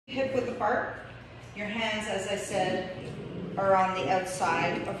Hip width apart. Your hands, as I said, are on the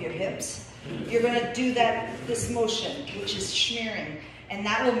outside of your hips. You're going to do this motion, which is smearing, and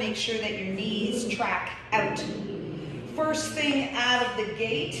that will make sure that your knees track out. First thing out of the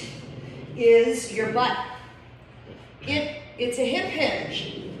gate is your butt. It's a hip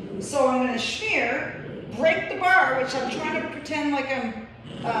hinge. So I'm going to smear, break the bar, which I'm trying to pretend like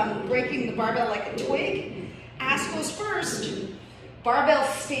I'm breaking the barbell like a twig. Ass goes first. Barbell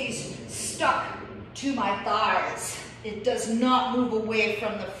stays stuck to my thighs. It does not move away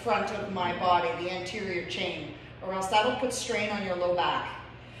from the front of my body, the anterior chain, or else that'll put strain on your low back.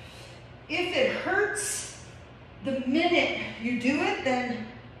 If it hurts the minute you do it, then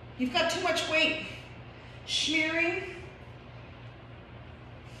you've got too much weight. Smearing,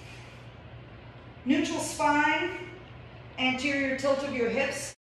 neutral spine, anterior tilt of your hips.